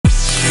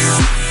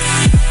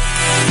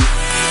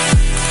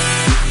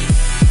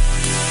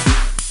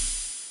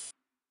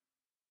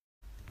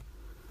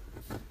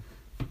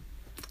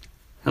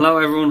Hello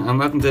everyone and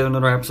welcome to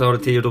another episode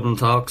of TU Dublin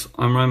Talks.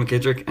 I'm Ryan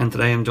McKittrick and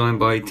today I'm joined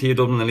by TU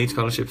Dublin Elite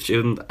Scholarship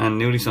student and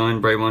newly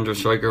signed Bray Wanderers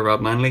striker Rob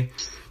Manley.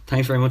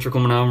 Thanks very much for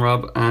coming on,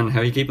 Rob, and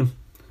how are you keeping?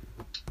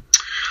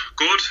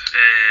 Good,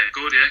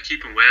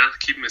 keeping well,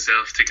 keeping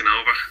myself ticking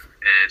over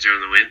during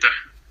the winter,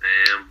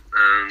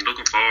 and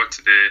looking forward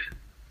to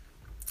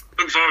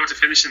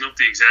finishing up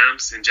the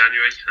exams in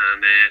January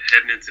and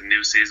heading into the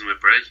new season with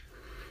Bray.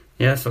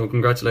 Yeah, so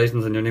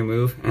congratulations on your new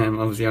move.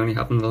 Obviously only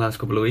happened in the last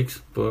couple of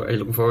weeks, but are you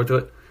looking forward to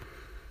it?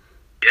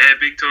 Yeah,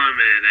 big time.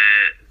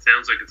 It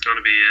sounds like it's going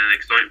to be an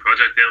exciting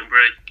project out in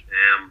Bray.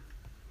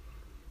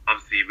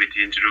 Obviously with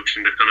the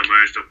introduction they've kind of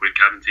merged up with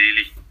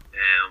Cabinteely,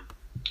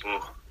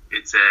 but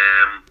it's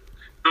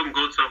looking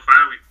good so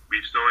far.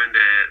 We've signed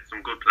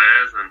some good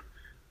players, and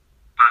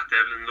Pat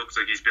Devlin looks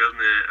like he's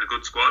building a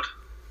good squad.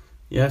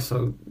 Yeah,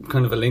 so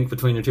kind of a link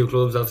between your two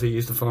clubs. Obviously you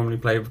used to formerly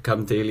play with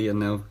Cabinteely and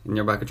now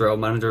you're back at your old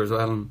manager as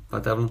well, and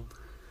Pat Devlin.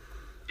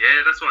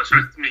 Yeah, that's what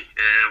attracted me.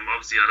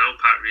 Obviously I know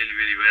Pat really,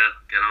 really well,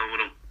 get on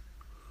with him.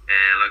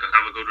 I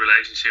have a good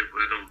relationship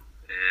with him.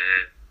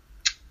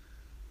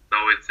 So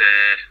it's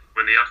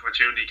when the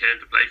opportunity came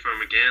to play for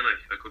him again,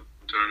 I couldn't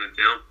turn it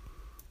down.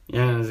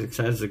 Yeah, as it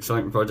says, it's an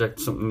exciting project,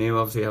 something new,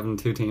 obviously having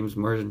two teams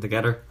merging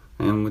together,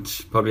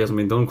 which probably hasn't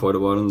been done quite a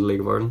while in the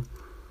League of Ireland.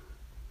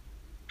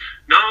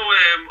 No,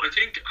 I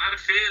think I had a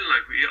feeling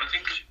I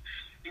think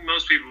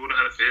most people would have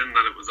had a feeling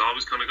that it was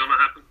always kind of going to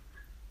happen.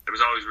 There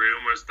was always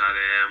rumours that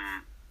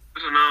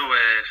there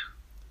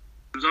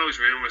was always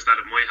rumours that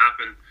it might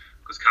happen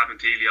because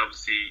Cabinteely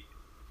obviously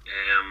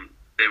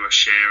they were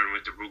sharing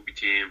with the rugby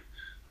team,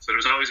 so there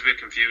was always a bit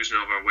of confusion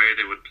over where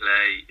they would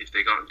play if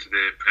they got into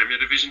the Premier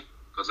Division,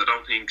 because I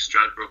don't think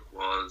Stradbrook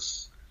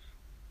was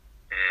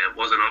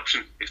an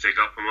option if they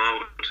got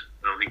promoted.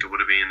 I don't think it would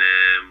have been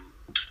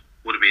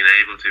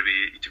able to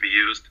be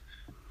used.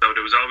 So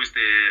there was always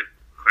the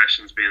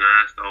questions being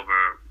asked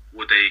over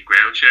would they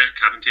ground share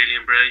Cabinteely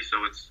and Bray.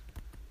 So it's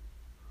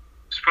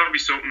probably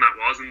something that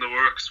was in the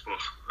works,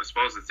 but I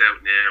suppose it's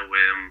out now.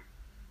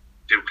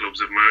 Two clubs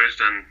have merged,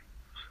 and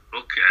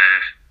look,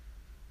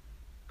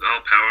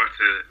 all power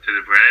to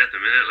the Bray at the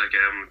minute.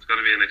 It's going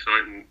to be an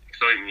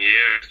exciting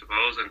year, I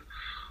suppose, and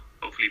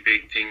hopefully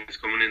big things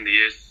coming in the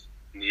years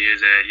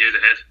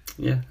ahead.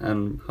 Yeah,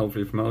 and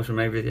hopefully promotion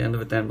maybe at the end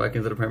of it, then back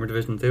into the Premier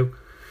Division too.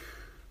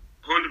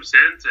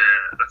 100%.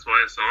 That's why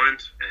I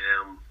signed.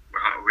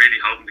 We're really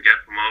hoping to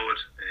get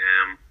promoted.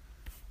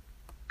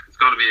 It's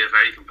going to be a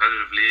very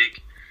competitive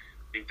league.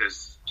 I think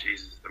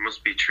there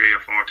must be 3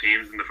 or 4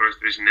 teams in the first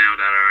division now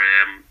that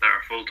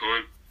are full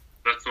time.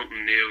 That's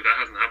something new that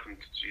hasn't happened.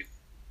 I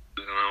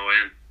don't know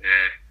when.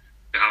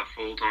 They have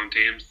full time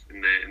teams in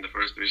the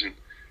first division.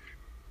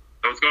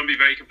 So it's going to be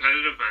very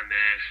competitive, and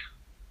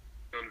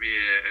it's going to be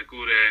a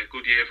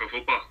good year for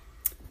football.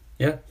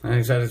 Yeah, like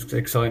I said, it's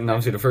exciting.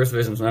 Obviously the first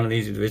division is not an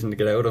easy division to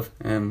get out of.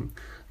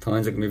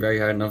 Times it can be very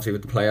hard, and obviously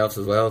with the playoffs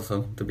as well,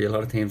 so there'll be a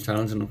lot of teams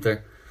challenging up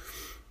there.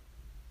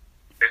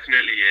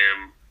 Definitely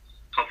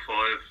top 5.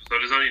 So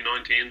there's only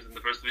 9 teams in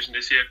the first division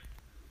this year.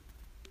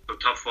 So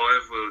top 5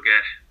 will get,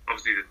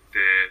 obviously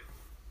the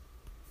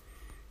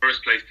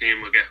first place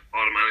team will get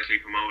automatically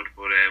promoted,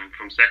 but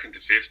from 2nd to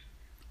 5th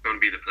it's going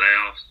to be the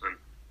playoffs. And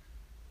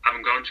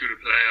having gone through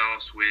the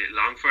playoffs with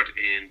Longford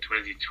in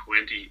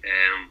 2020,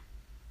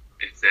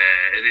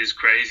 it is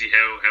crazy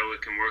how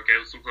it can work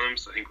out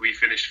sometimes. I think we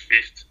finished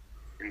 5th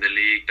in the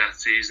league that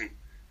season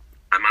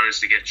and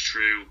managed to get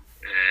through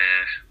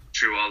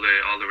all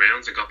the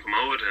rounds and got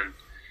promoted, and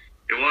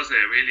it was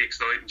a really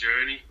exciting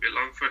journey with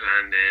Longford,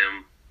 and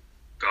it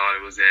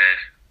was a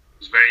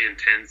very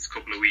intense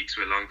couple of weeks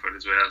with Longford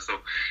as well. So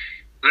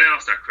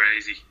playoffs are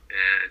crazy.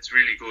 It's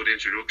really good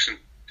introduction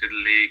to the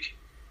league,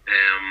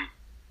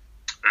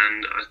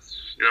 and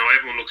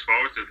everyone looks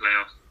forward to the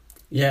playoffs.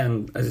 Yeah,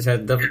 and as I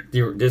said,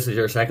 this is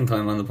your second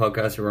time on the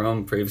podcast. You were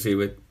on previously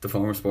with the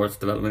former sports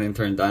development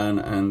intern Dan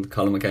and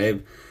Colin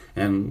McCabe,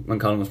 when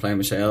Colin was playing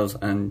with Shells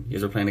and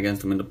you were playing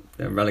against him in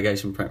the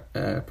relegation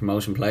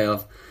promotion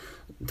playoff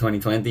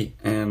 2020,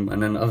 and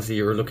then obviously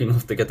you were lucky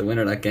enough to get the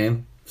winner of that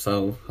game,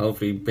 so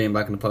hopefully being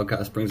back in the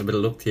podcast brings a bit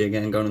of luck to you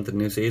again going into the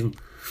new season.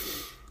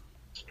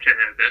 Yeah,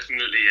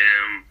 definitely.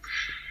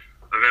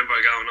 I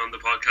remember going on the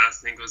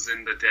podcast, I think it was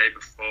in the day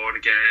before the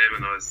game,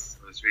 and I was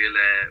real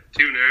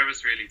too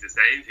nervous really to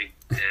say anything.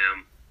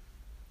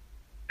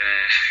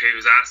 He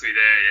was asking me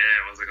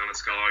there, was I going to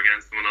score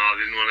against them and all. I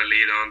didn't want to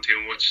lead on too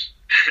much.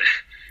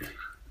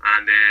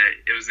 And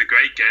it was a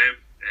great game.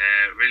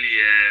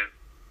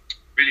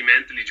 Really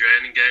mentally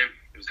draining game.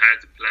 It was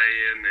hard to play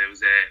in. It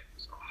was a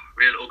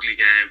real ugly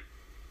game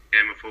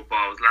of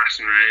football. It was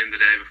lashing rain the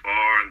day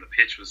before, and the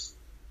pitch was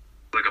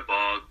like a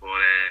bog,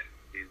 but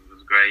it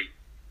was great.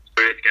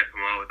 Great to get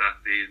promoted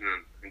that season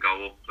and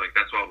go up.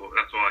 That's what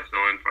I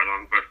signed for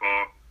Longford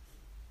for,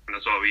 and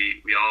that's what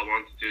we all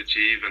wanted to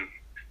achieve, and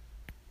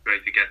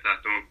great to get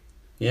that done.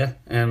 Yeah,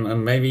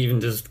 and maybe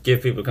even just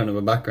give people kind of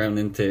a background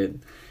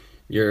into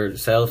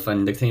yourself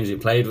and the teams you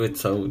played with.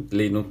 So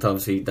leading up to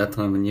obviously that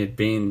time when you'd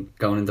been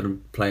going into the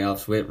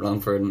playoffs with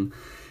Longford, and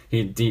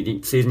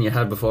the season you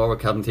had before with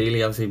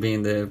Cabinteely obviously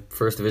being the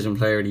first division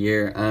player of the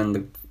year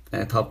and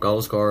the top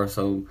goal scorer,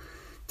 so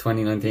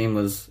 2019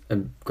 was a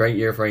great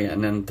year for you,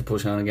 and then to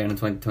push on again in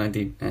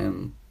 2020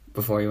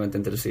 before you went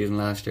into the season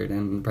last year then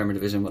in the Premier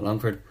Division with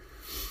Longford.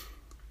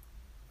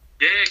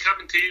 Yeah,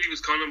 Cabinteely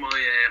was kind of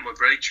my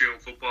breakthrough in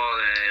football.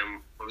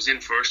 I was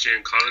in first year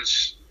in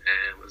college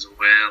as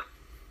well. I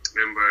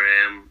remember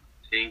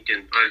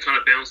thinking, I kind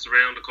of bounced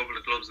around a couple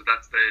of clubs at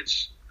that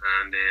stage,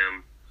 and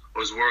I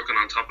was working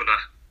on top of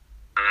that.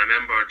 And I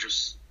remember I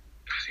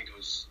think I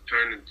was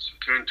turned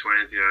 20,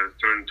 I was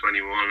turning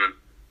 21, and I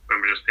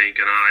remember just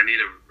thinking, I need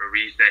a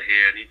reset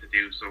here, I need to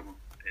do something.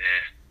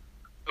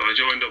 So I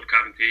joined up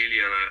Cabinteely,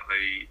 and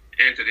I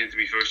entered into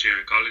my first year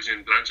of college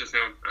in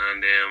Blanchardstown,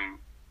 and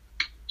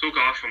took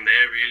off from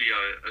there really.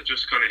 I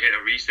just kind of hit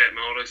a reset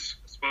mode, I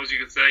suppose you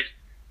could say,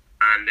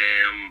 and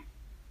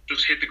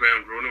just hit the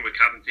ground running with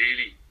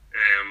Cabinteely.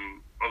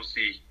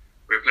 Obviously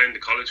we were playing the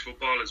college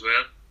football as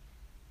well,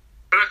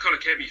 but that kind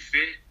of kept me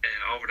fit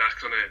over that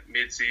kind of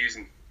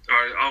mid-season,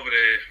 or over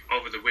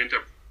the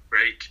winter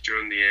break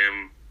during the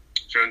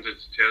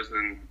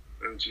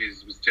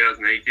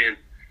 2018.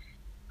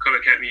 Kind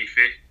of kept me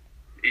fit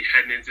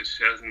heading into the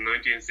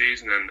 2019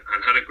 season, and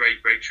had a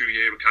great breakthrough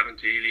year with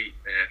Cabinteely.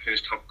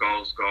 Finished top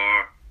goal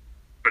scorer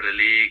for the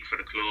league, for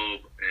the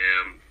club.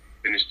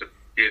 Finished the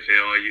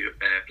PFAI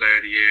player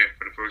of the year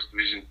for the first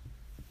division,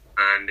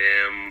 and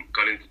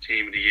got into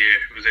team of the year.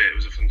 It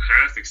was a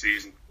fantastic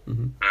season,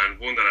 and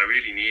one that I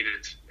really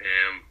needed.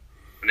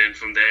 And then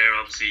from there,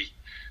 obviously,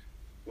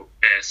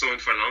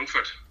 signed for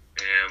Longford,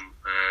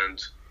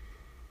 and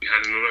we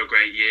had another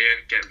great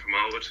year, getting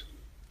promoted,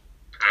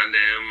 and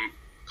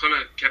kind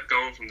of kept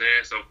going from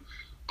there. So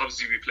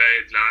obviously we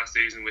played last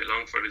season with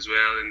Longford as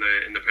well in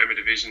the Premier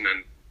Division,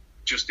 and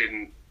just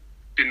didn't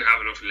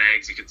have enough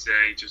legs, you could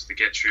say, just to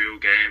get through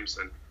games,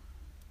 and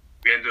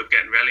we ended up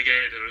getting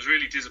relegated, and it was a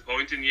really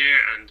disappointing year.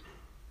 And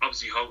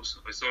obviously I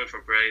signed for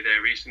Bray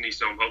there recently,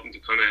 so I'm hoping to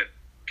kind of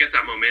get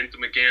that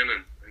momentum again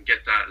and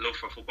get that love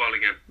for football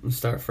again and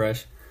start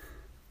fresh.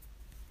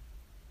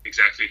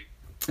 Exactly.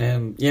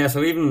 Yeah,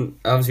 so even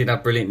obviously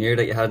that brilliant year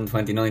that you had in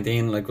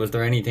 2019, like, was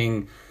there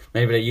anything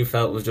maybe that you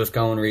felt was just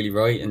going really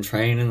right in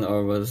training,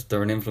 or was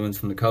there an influence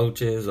from the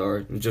coaches,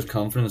 or just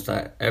confidence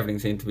that everything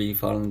seemed to be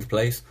falling into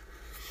place?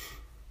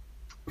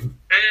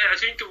 I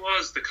think it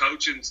was the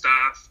coaching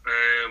staff,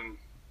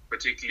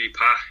 particularly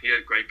Pat. He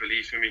had great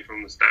belief in me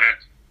from the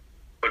start.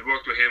 I'd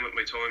worked with him at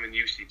my time in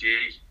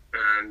UCD,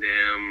 and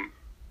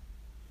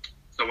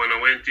so when I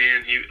went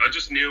in, I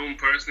just knew him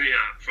personally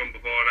from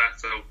before that,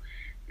 so it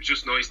was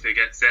just nice to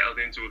get settled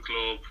into a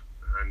club,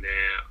 and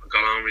I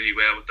got on really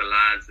well with the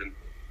lads, and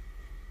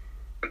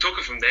took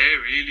it from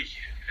there really.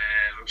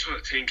 I'm trying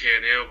to think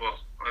here now, but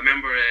I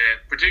remember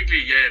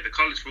particularly the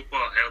college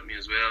football helped me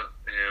as well.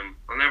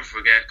 I'll never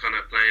forget kind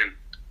of playing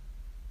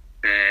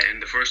in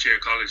the first year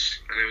of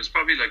college, and it was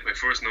probably like my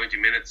first 90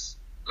 minutes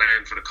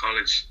playing for the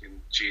college,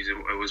 and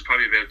it was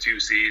probably about 2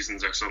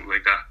 seasons or something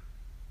like that.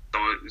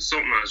 So it was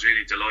something I was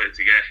really delighted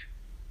to get,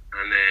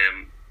 and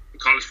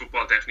college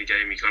football definitely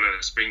gave me kind of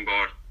a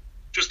springboard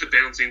just to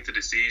bounce into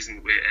the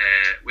season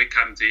with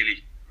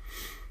Cabinteely,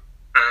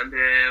 and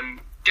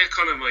get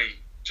kind of my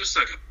just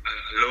like a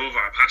love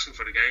or a passion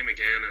for the game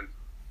again, and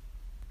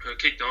I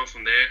kicked on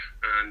from there.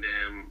 And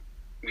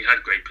we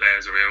had great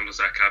players around us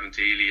at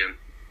Cabinteely, and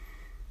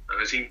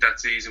I think that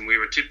season we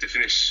were tipped to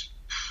finish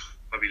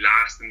probably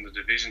last in the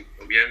division,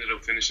 but we ended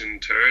up finishing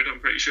third, I'm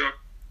pretty sure.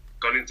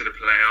 Got into the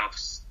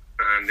playoffs,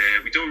 and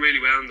we done really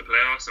well in the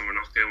playoffs, and we're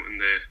knocked out in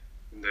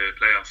the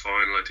playoff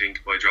final, I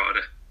think, by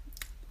Drogheda.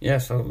 Yeah,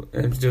 so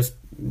it's just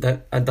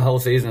that at the whole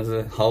season as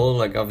a whole,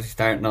 like obviously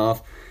starting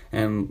off,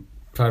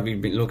 probably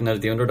been looking at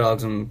the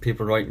underdogs and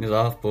people writing us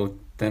off, but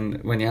then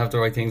when you have the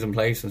right things in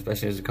place,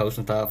 especially as a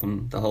coaching staff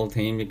and the whole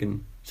team, you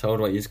can show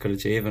what you could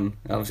achieve, and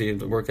obviously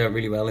it worked out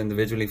really well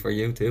individually for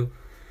you too.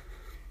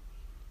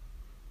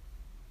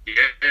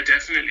 Yeah,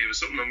 definitely. It was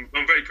something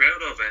I'm very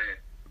proud of,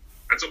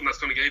 and something that's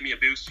kind of gave me a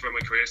boost for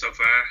my career so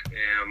far.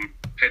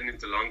 Heading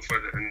into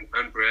Longford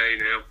and Bray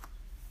now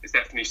is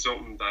definitely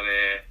something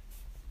that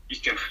you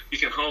can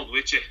hold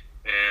with you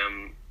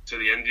to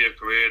the end of your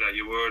career, that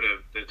you were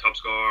the top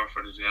scorer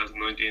for the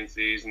 2019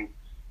 season,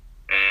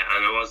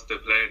 and I was the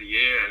player of the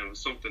year, and it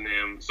was something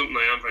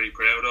I am very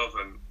proud of,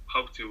 and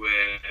hope you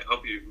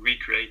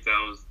recreate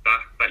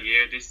that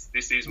year this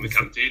season with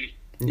Cabinteely.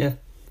 Yeah,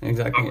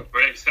 exactly.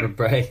 With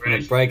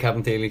Bray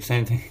Cabinteely,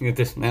 same thing with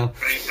this now.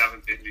 Bray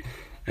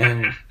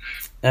Cabinteely.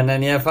 And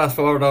then fast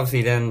forward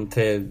obviously then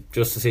to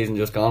just the season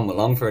just gone with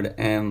Longford.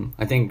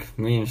 I think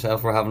me and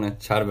yourself were having a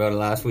chat about it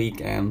last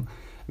week,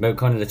 about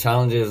kind of the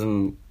challenges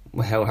and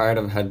how hard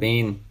it had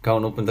been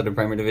going up into the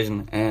Premier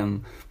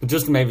Division, but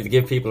just maybe to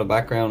give people a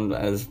background,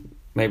 as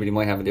maybe they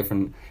might have a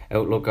different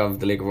outlook of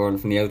the League of Ireland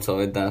from the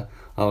outside, that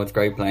it's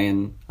great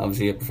playing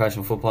obviously a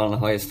professional football on the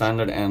highest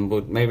standard,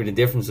 but maybe the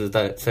differences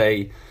that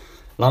say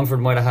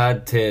Longford might have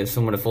had to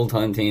some of the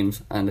full-time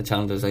teams and the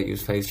challenges that you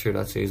faced through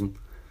that season.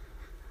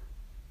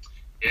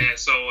 Yeah,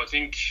 so I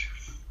think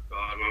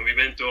when we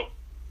went up,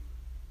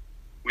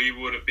 we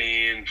would have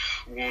been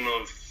one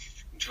of,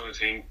 I'm trying to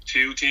think,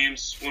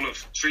 one of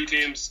three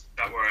teams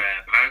that were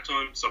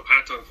part-time. So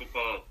part-time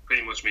football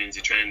pretty much means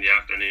you train in the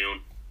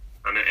afternoon,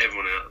 and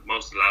everyone,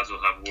 most of the lads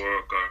will have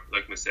work, or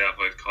like myself,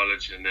 I had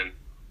college, and then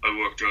I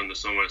work during the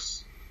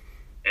summers.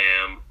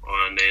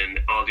 And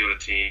then all the other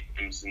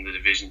teams in the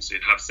division, so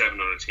you'd have 7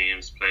 other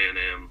teams playing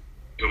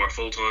who are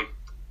full-time.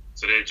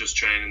 So they'd just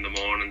train in the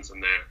mornings,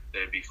 and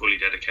they'd be fully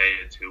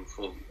dedicated.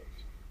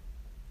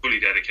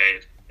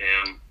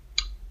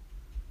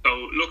 So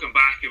looking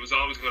back, it was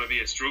always going to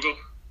be a struggle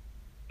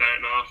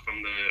starting off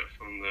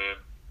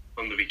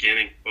from the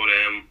beginning, but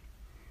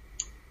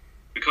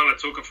we kind of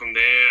took it from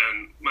there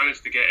and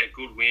managed to get a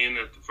good win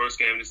at the first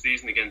game of the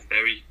season against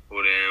Derry.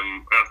 But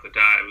after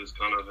that, it was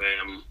kind of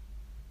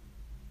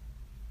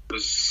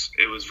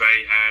it was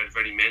very hard,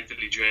 very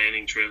mentally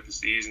draining throughout the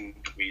season.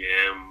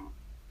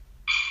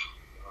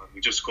 We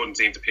just couldn't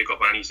seem to pick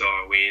up any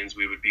sort of wins.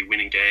 We would be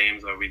winning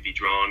games or we'd be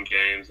drawing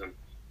games, and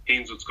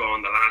teams would score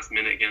in the last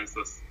minute against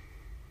us.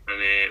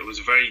 And it was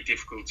a very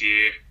difficult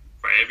year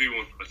for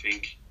everyone, I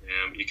think.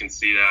 You can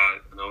see that.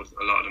 I know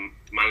a lot of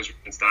the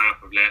management staff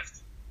have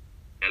left.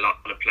 A lot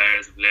of the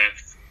players have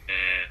left.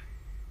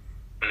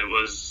 And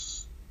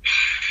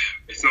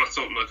it's not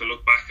something I can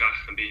look back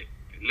at and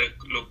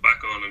look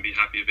back on and be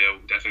happy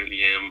about.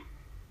 Definitely it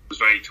was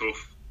very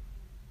tough.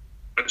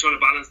 I'm trying to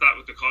balance that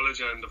with the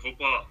college and the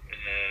football.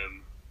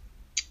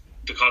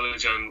 The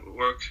college and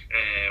work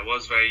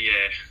was very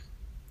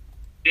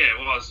it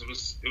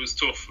was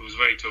tough. It was a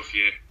very tough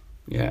year.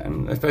 Yeah,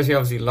 and especially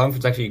obviously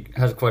Longford actually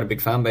has quite a big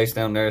fan base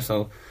down there,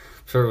 so I'm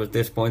sure it was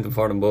disappointing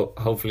for them, but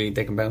hopefully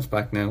they can bounce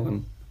back now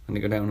and they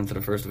go down into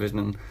the first division.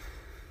 And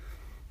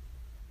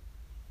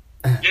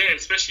yeah,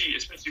 especially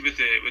with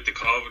the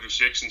COVID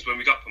restrictions, when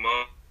we got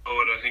promoted,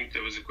 I think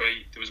there was a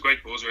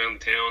great buzz around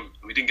the town,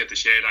 and we didn't get to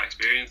share that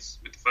experience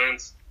with the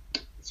fans.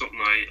 It's something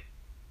I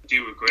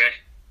do regret.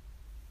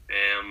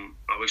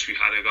 I wish we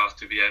had got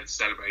to be able to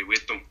celebrate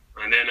with them.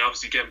 And then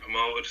obviously getting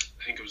promoted,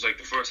 I think it was like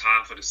the first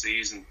half of the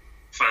season,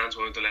 fans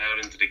weren't allowed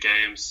into the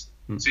games.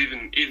 So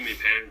even my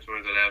parents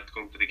weren't allowed to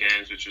come to the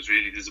games, which was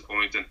really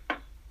disappointing.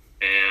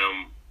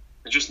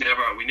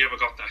 We never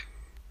got that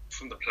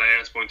from the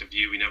players' point of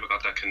view. We never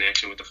got that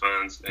connection with the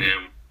fans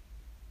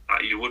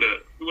that you would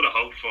have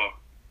hoped for.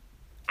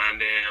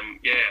 And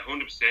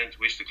 100%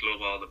 wish the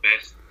club all the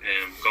best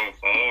going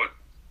forward.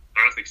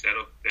 Fantastic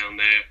setup down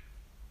there,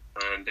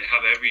 and they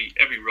have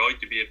every right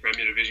to be a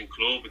Premier Division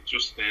club. It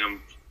just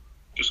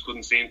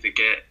couldn't seem to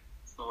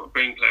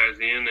bring players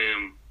in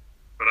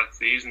for that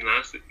season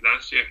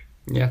last year.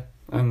 Yeah,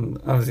 and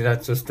obviously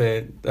that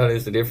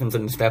is the difference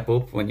in the step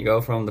up when you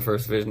go from the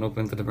first division up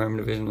into the Premier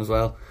Division as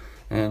well.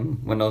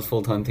 When those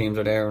full time teams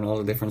are there, and all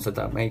the difference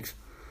that makes.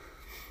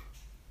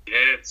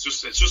 Yeah, it's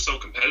just so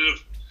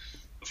competitive.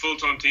 The full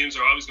time teams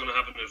are always going to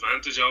have an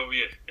advantage over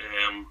you.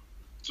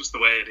 Just the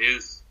way it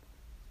is.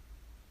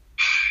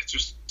 It's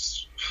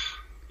just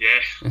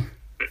yeah.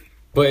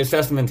 But it's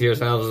testament to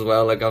yourselves as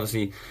well. Like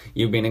obviously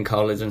you've been in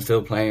college and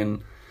still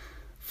playing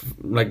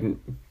like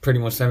pretty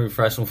much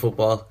semi-professional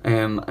football,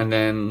 and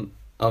then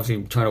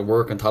obviously trying to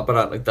work on top of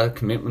that. Like that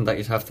commitment that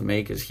you have to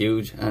make is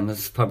huge, and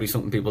it's probably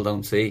something people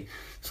don't see.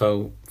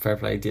 So fair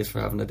play to you for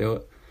having to do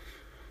it.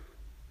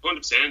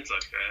 100%.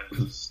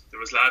 There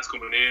was lads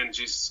coming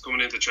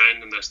into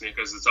training in their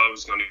sneakers. It's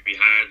always going to be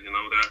hard,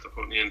 they're after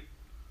putting in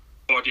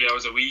 40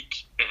 hours a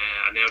week,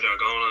 and now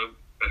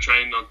they're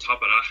training on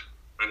top of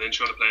that, and then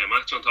trying to play a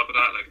match on top of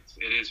that.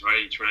 It was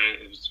very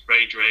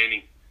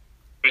draining,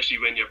 especially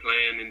when you're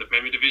playing in the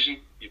Premier Division.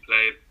 You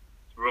play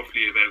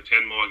roughly about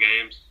 10 more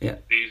games a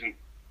season.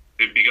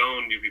 You'd be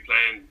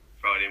playing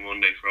Friday,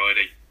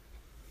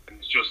 and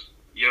it's just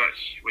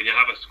when you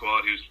have a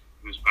squad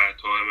who's part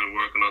time and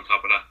working on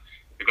top of that,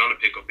 you're going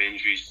to pick up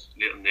injuries,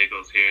 little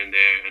niggles here and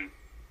there, and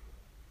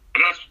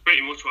that's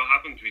pretty much what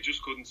happened. We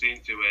just couldn't seem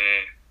to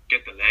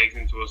get the legs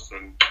into us,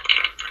 and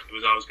it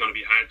was always going to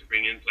be hard to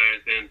bring in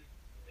players then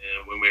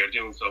when we were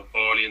doing so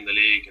poorly in the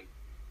league, and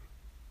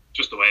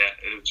just the way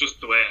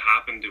it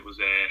happened, it was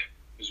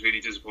really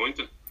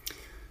disappointing.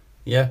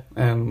 Yeah,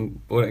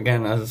 but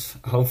again, as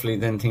hopefully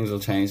then things will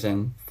change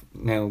then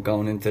now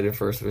going into the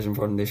first division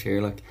for them this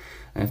year,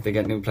 if they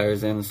get new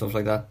players in and stuff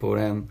like that. But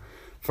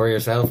for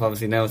yourself,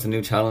 obviously now it's a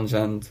new challenge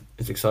and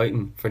it's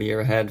exciting for the year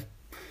ahead.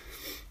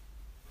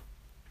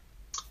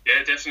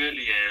 Yeah,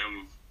 definitely.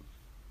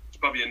 It's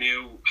probably a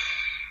new,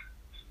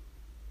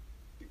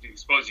 I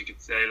suppose you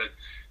could say,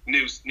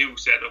 new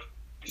setup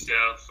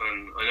myself,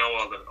 and I know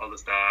all the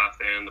staff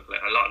there and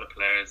a lot of the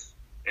players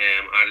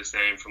are the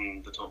same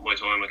from my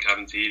time at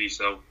Cabinteely,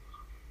 so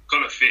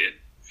kind of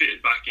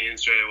fitted back in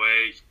straight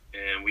away.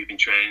 We've been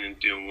training,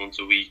 doing once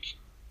a week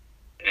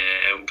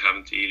out in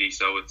Cabinteely,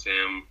 so it's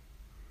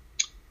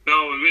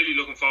we're really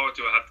looking forward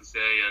to it, I have to say,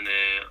 and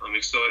I'm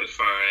excited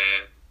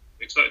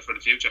for the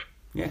future.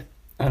 Yeah,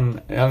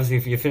 and obviously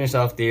if you finish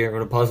off the year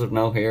with a positive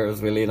note here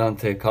as we lead on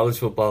to college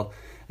football,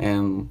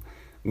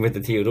 with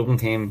the TU Dublin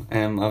team,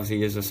 obviously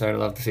you just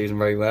started off the season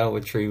very well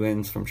with 3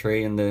 wins from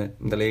 3 in the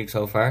league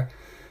so far.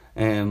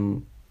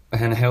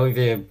 And how have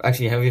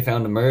you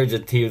found the merge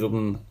at TU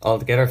Dublin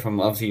altogether?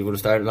 From obviously you would have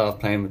started off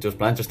playing with just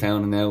Blanchardstown,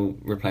 and now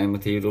we're playing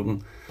with TU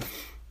Dublin.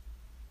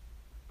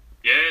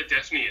 Yeah,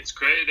 definitely. It's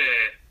created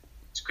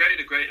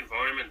a great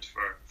environment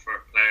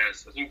for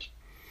players. I think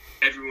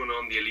everyone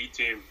on the elite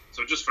team.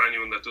 So just for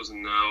anyone that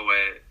doesn't know,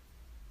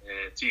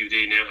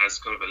 TUD now has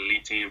kind of an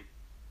elite team,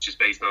 which is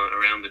based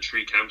around the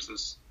 3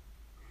 campuses.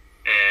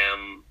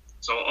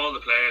 So all the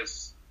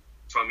players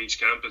from each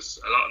campus,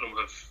 a lot of them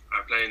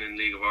are playing in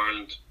League of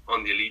Ireland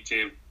on the elite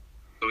team.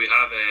 So we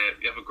have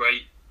a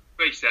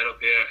great setup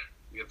here.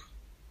 We have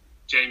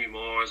Jamie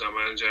Moore as our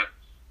manager,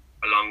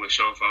 along with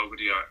Sean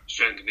Fogarty, our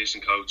strength and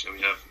conditioning coach, and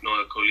we have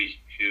Niall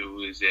Cully,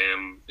 who's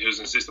an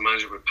assistant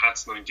manager with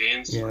Pat's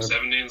 19s or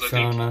 17s, I think.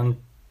 Sean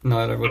and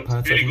Niall are with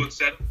Pat's. Really good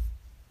setup.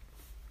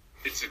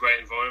 It's a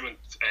great environment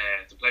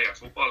to play our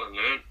football and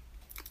learn.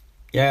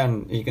 Yeah,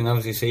 and you can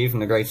obviously see from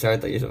the great start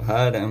that you've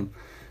had.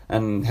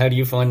 And how do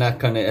you find that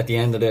kind of at the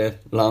end of the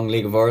long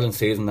League of Ireland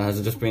season? Has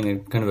it just been a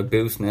kind of a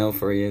boost now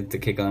for you to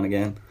kick on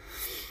again?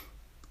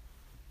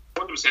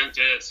 100%,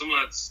 yeah. Some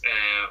lads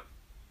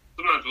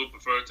would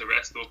prefer to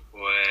rest up, but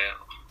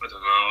I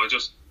don't know. I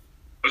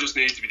just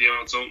need to be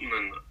doing something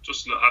and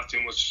just have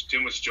too much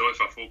joy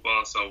for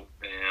football. So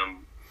I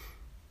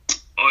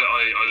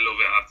love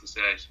it. I have to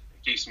say, it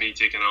keeps me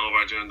ticking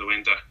over during the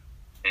winter,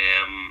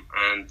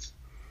 and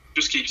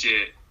just keeps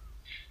you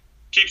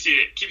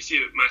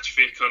match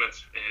fit kind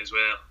of as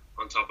well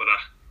on top of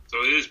that. So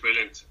it is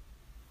brilliant,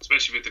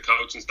 especially with the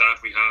coach and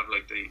staff we have.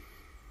 Like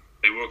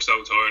they work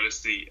so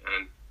tirelessly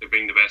and they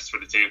bring the best for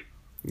the team.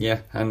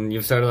 Yeah, and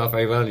you've started off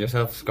very well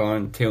yourself,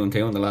 scoring 2 and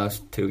 2 in the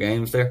last 2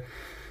 games there.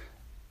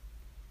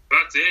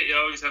 That's it. You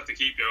always have to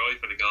keep your eye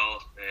for the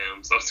goal,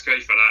 so it's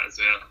great for that as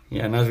well.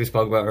 Yeah, and as we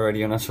spoke about already,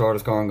 you're not short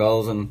of scoring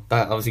goals, and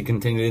that obviously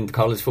continued into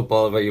college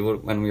football, where you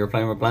would, when we were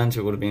playing with Blanche,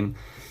 you would have been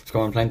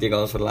scoring plenty of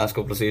goals for the last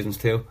couple of seasons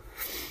too.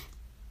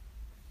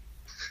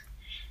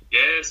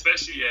 Yeah,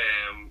 especially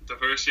the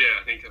first year,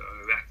 I think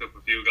I racked up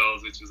a few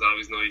goals, which was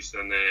always nice,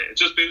 and it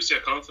just boosts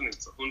your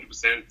confidence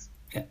 100%.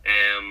 Yeah.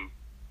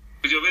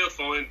 Because you will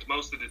find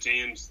most of the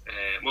teams,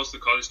 most of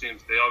the college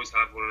teams, they always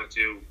have 1 or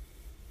 2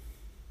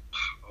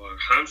 or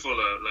a handful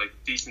of like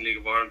decent League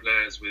of Ireland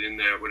players within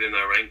their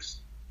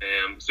ranks.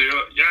 So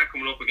you're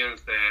coming up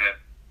against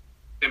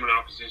similar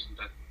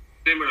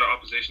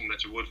opposition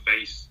that you would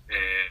face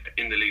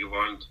in the League of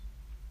Ireland.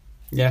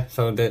 Yeah,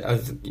 so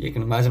as you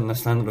can imagine, the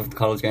standard of the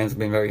college games have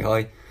been very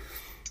high.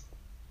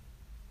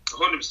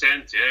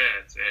 100%,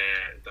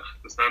 yeah.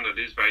 The standard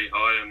is very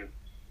high, and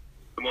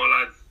the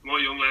more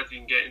young lads you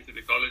can get into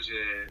the college,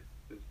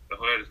 the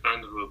higher the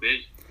standard will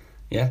be.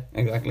 Yeah,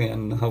 exactly,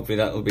 and hopefully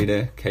that will be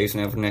the case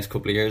now for the next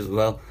couple of years as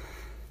well.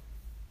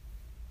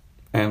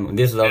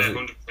 This is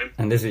obviously, 100%.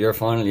 And this is your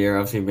final year,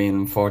 obviously being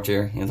in 4th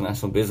year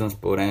international business.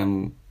 But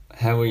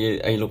how are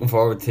you looking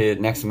forward to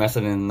next semester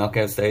in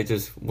knockout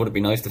stages? Would it be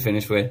nice to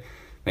finish with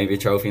maybe a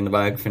trophy in the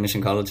bag,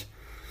 finishing college?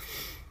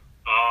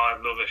 Oh,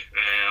 I'd love it.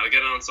 I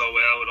get on so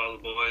well with all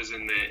the boys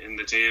in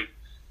the team.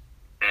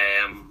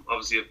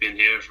 Obviously, I've been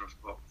here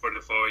for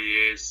the 4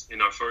 years.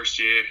 In our first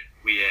year,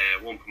 we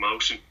won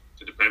promotion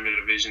to the Premier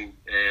Division,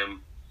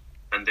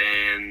 and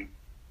then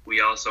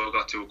we also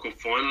got to a cup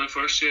final in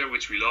first year,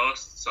 which we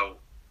lost. So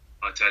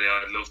I tell you,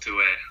 I'd love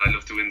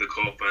to win the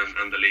cup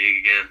and the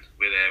league again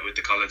with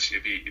the college.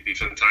 It'd be a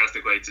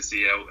fantastic way to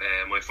see out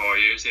my 4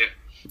 years here.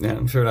 Yeah,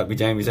 I'm sure that'd be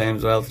Jamie's aim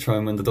as well, to try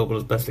and win the double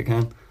as best he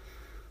can.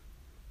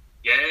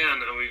 Yeah,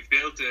 and we've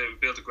built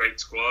a great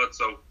squad,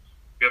 so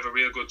we have a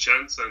real good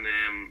chance, and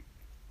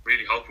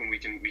really hoping we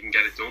can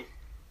get it done.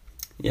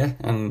 Yeah,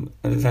 and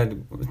as I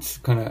said, it's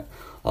kind of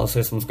all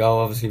systems go,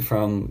 obviously,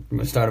 from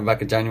starting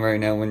back in January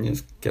now when you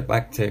get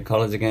back to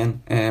college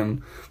again.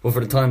 But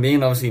for the time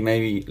being, obviously,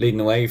 maybe leading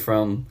away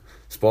from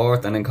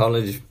sport and in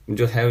college,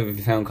 just how have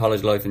you found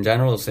college life in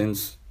general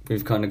since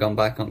we've kind of gone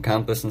back on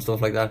campus and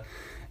stuff like that?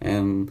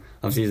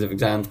 Obviously, there's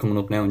exams coming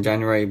up now in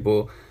January,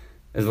 but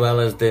as well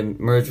as the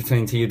merge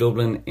between TU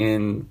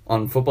Dublin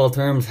on football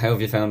terms, how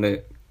have you found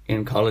it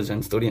in college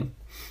and studying?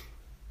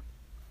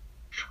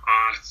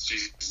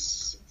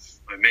 Jesus,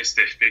 I missed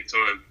it big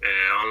time.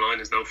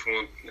 Online is no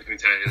fun, let me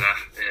tell you that.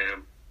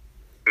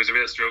 It was a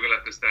real struggle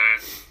at the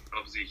start.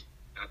 Obviously,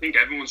 I think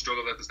everyone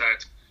struggled at the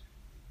start.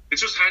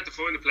 It's just hard to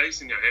find a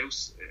place in your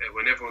house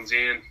when everyone's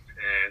in,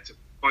 to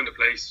find a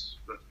place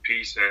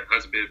that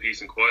has a bit of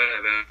peace and quiet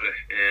about it.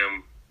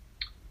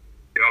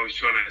 You're always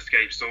trying to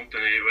escape something,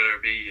 whether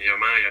it be your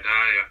man, your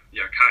dad,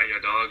 your cat,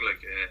 your dog,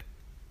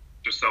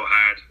 just so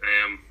hard.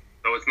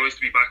 So it's nice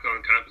to be back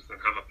on campus and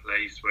have a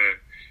place where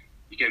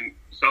you can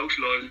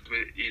socialise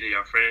with either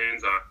your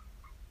friends or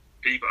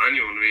people,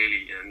 anyone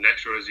really, and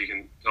lecturers. You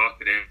can talk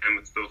to them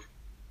and stuff.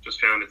 Just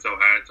found it so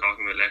hard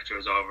talking with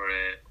lecturers over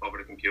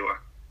the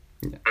computer.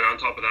 Yeah. And on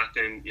top of that,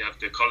 then you have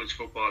the college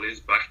football is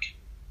back.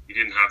 You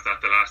didn't have that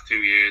the last 2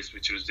 years,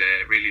 which was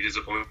really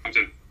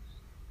disappointing.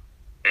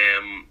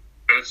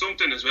 And it's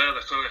something as well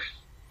that kind of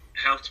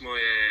helped my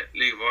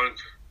League of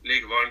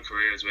Ireland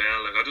career as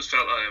well. I just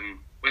felt I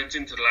went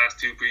into the last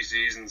 2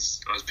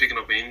 pre-seasons. I was picking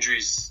up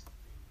injuries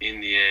in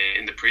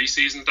the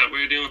pre-seasons that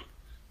we were doing,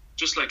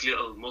 just like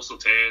little muscle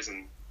tears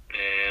and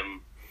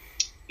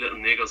little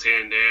niggles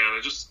here and there, and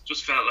I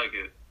just felt like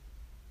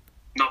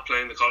not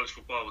playing the college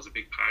football was a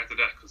big part of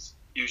that, because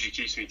usually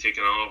keeps me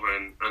ticking over,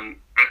 and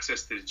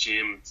access to the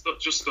gym,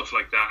 just stuff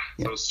like that.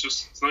 Yeah. So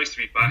it's nice to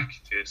be back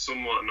to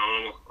somewhat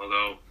normal,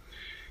 although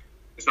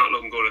it's not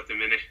looking good at the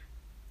minute.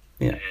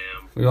 Yeah,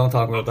 we won't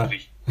talk about that.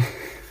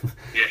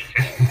 Yeah,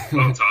 we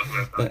won't talk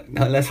about that.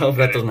 No, let's hope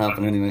that doesn't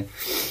happen anyway.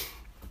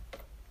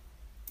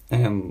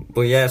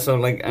 But yeah, so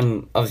like,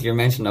 and obviously you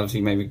mentioned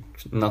maybe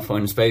not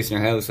finding space in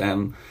your house.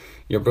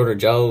 Your brother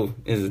Joe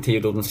is a TU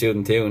Dublin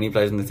student too, and he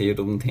plays in the TU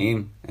Dublin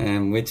team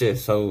with you.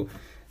 So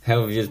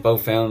how have you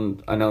both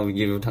found? I know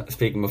you were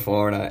speaking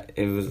before that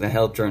it was a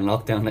help during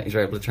lockdown that you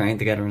were able to train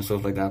together and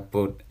stuff like that,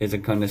 but is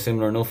it kind of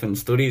similar enough in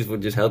studies?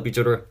 Would you help each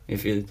other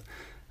if you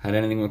had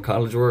anything with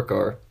college work?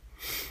 Or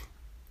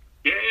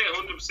yeah,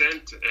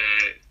 100%.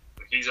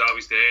 He's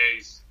always there.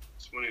 He's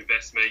one of my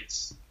best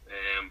mates.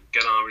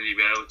 Get on really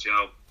well with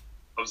Joe.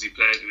 Obviously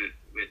played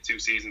with 2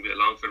 seasons with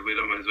Longford with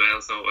him as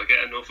well, so I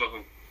get enough of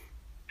him.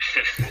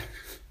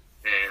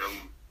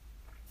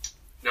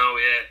 No,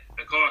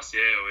 yeah, of course, yeah,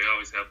 we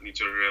always helping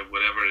each other out,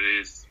 whatever it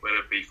is, whether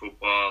it be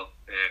football,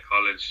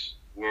 college,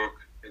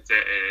 work, it's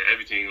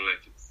everything.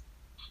 Like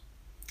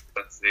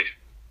that's it.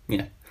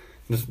 Yeah,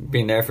 just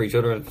being there for each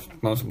other is the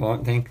most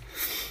important thing.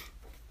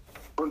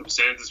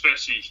 100%,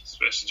 especially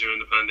during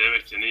the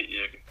pandemic,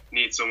 you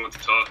need someone to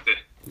talk to.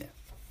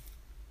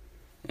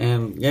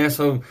 Yeah. Yeah.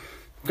 So,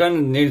 kind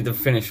of needed to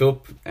finish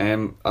up.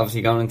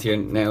 Obviously going into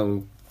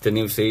now the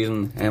new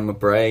season with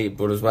Bray,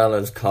 but as well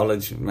as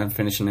college and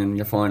finishing in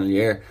your final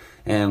year.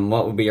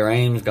 What would be your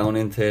aims going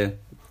into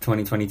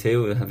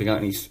 2022? Have you got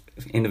any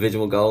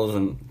individual goals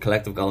and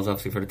collective goals,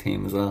 obviously, for the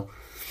team as well?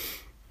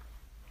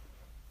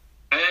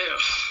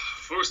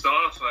 First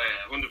off,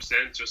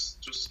 100%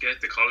 just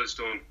get the college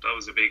done. That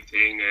was a big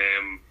thing.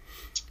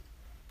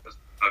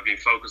 I've been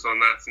focused on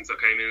that since I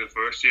came in the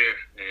first year.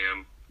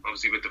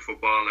 Obviously with the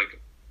football,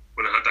 like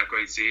when I had that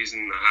great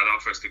season, I had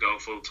offers to go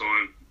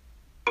full-time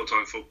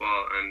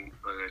football, and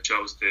I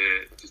chose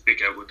to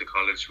stick out with the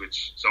college,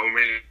 so I'm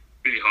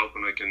really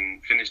hoping I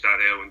can finish that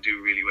out and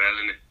do really well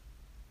in it.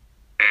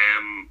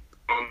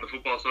 On the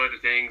football side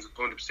of things,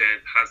 100%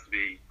 has to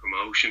be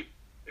promotion.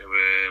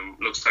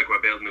 Looks like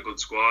we're building a good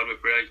squad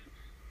with Bray,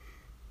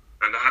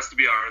 and that has to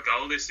be our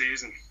goal this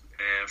season.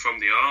 From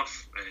the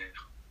off,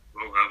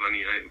 we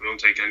won't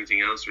take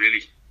anything else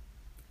really.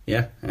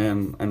 Yeah,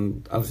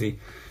 and obviously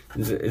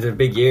it's a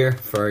big year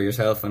for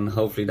yourself, and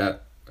hopefully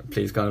that,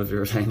 please God, as you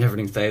were saying,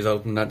 everything stays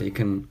open, that you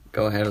can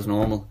go ahead as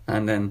normal,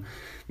 and then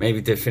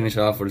maybe to finish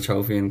off with a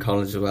trophy in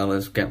college as well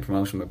as getting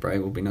promotion with Bray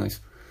would be nice.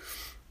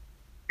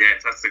 Yeah,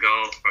 that's the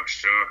goal for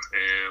sure.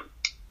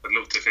 I'd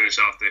love to finish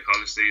off the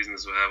college season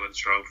as well with a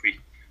trophy.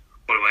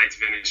 What a way to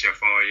finish your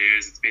 4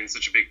 years. It's been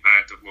such a big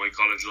part of my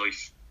college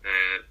life,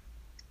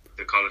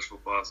 the college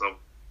football, so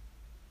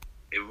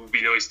it would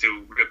be nice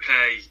to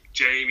repay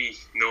Jamie,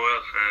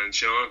 Noel and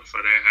Sean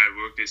for their hard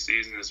work this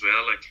season as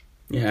well. Like,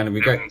 yeah, and it'd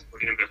be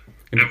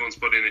everyone's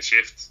put in a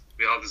shift.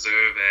 We all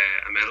deserve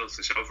a medal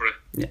to show for it.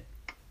 Yeah,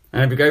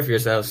 and it'd be great for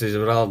yourselves, because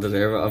we all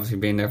deserve it, obviously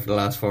being there for the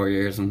last 4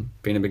 years and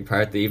being a big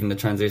part of even the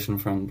transition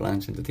from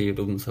Blanch into TU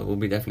Dublin, so it will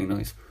be definitely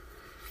nice.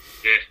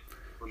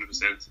 Yeah,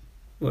 100%.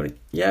 Well,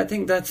 yeah, I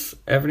think that's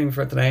everything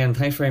for today, and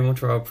thanks very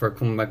much, Rob, for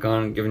coming back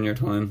on and giving your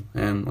time.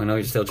 I know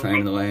you're still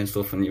training away and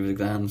stuff and you have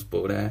exams,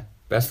 but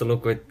best of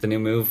luck with the new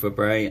move with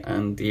Bray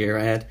and the year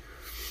ahead.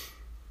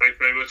 Thanks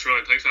very much,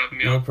 Ryan. Thanks for having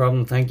me on. No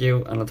problem, thank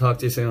you, and I'll talk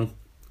to you soon.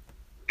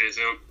 See you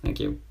soon. Thank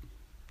you.